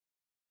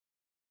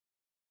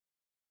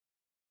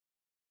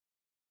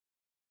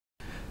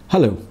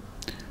Hello,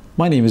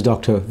 my name is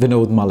Dr.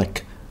 Vinod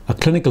Malik, a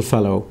clinical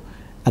fellow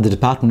at the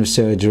Department of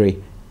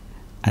Surgery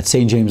at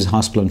St. James's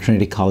Hospital and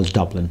Trinity College,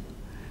 Dublin.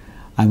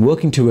 I'm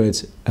working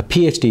towards a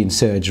PhD in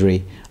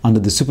surgery under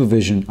the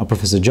supervision of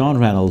Professor John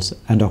Reynolds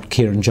and Dr.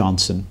 Kieran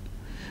Johnson.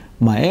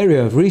 My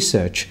area of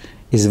research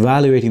is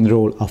evaluating the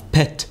role of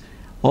PET,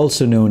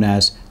 also known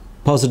as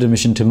Positron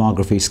Emission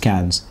Tomography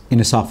scans, in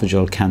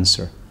esophageal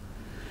cancer.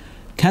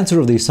 Cancer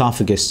of the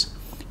esophagus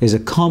is a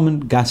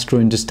common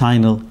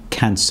gastrointestinal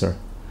cancer.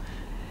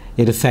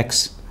 It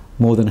affects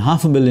more than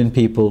 500,000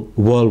 people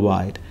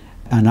worldwide,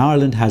 and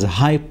Ireland has a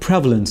high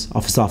prevalence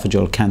of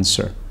esophageal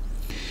cancer.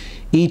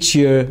 Each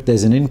year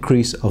there's an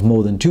increase of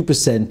more than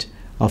 2%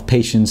 of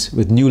patients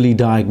with newly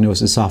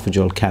diagnosed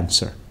esophageal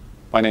cancer.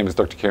 My name is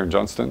Dr. Kieran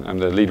Johnson. I'm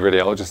the lead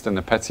radiologist in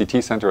the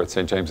PET-CT Centre at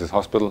St. James's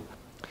Hospital.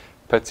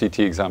 PET-CT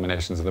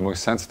examinations are the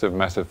most sensitive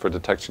method for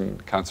detecting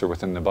cancer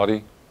within the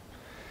body.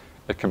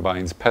 It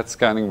combines PET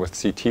scanning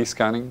with CT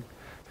scanning.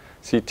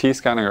 CT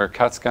scanning or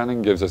CAT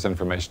scanning gives us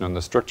information on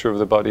the structure of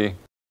the body,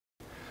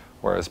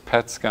 whereas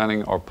PET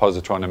scanning or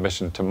positron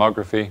emission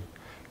tomography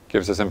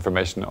gives us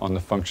information on the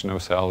function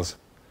of cells.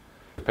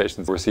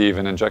 Patients receive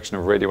an injection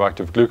of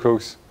radioactive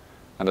glucose,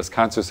 and as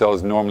cancer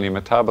cells normally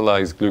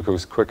metabolize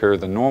glucose quicker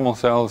than normal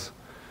cells,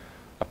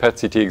 a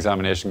PET-CT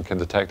examination can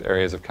detect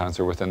areas of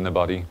cancer within the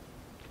body.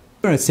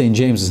 Here at St.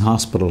 James's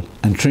Hospital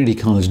and Trinity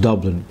College,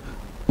 Dublin,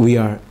 we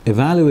are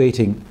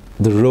evaluating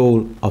the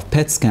role of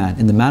PET scan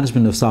in the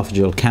management of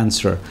esophageal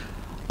cancer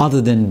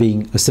other than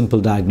being a simple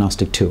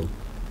diagnostic tool.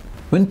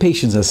 When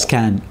patients are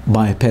scanned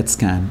by a PET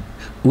scan,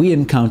 we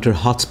encounter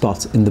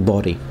hotspots in the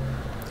body,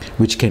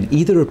 which can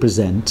either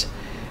represent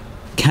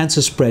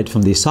cancer spread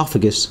from the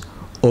esophagus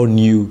or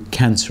new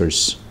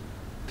cancers.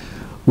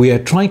 We are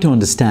trying to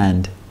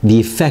understand the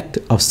effect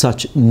of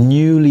such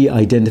newly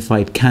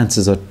identified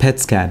cancers that PET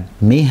scan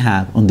may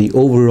have on the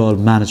overall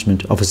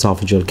management of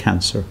esophageal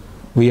cancer.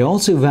 We are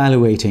also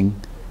evaluating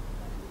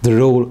the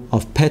role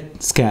of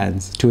PET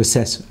scans to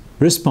assess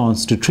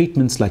response to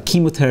treatments like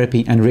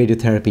chemotherapy and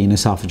radiotherapy in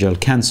esophageal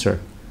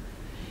cancer.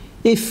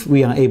 If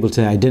we are able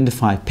to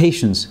identify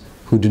patients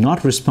who do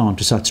not respond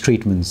to such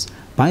treatments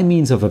by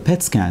means of a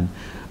PET scan,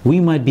 we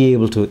might be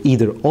able to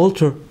either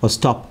alter or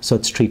stop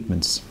such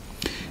treatments.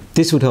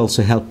 This would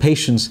also help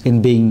patients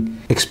in being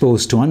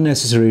exposed to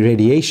unnecessary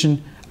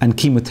radiation and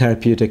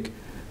chemotherapeutic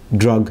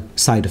drug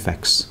side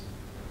effects.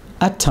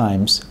 At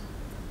times,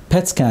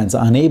 PET scans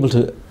are unable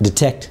to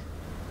detect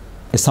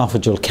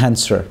esophageal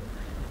cancer,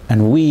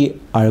 and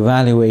we are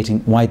evaluating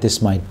why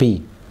this might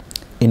be.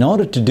 In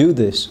order to do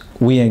this,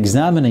 we are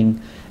examining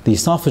the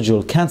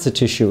esophageal cancer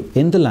tissue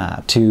in the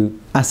lab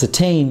to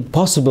ascertain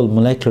possible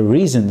molecular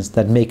reasons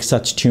that make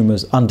such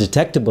tumors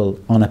undetectable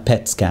on a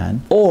PET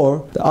scan,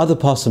 or the other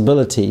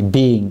possibility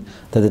being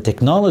that the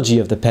technology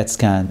of the PET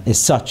scan is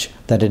such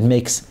that it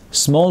makes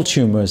small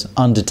tumors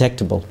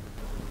undetectable.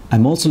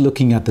 I'm also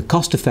looking at the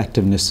cost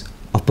effectiveness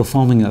of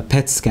performing a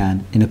PET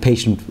scan in a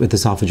patient with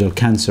esophageal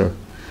cancer.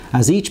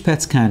 As each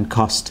PET scan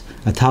costs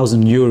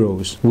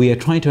 €1,000, we are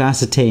trying to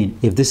ascertain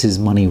if this is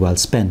money well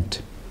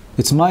spent.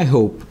 It's my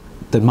hope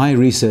that my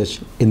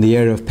research in the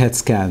area of PET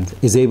scans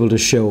is able to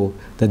show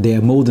that they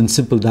are more than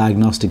simple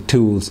diagnostic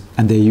tools,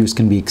 and their use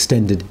can be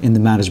extended in the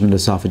management of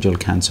esophageal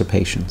cancer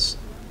patients.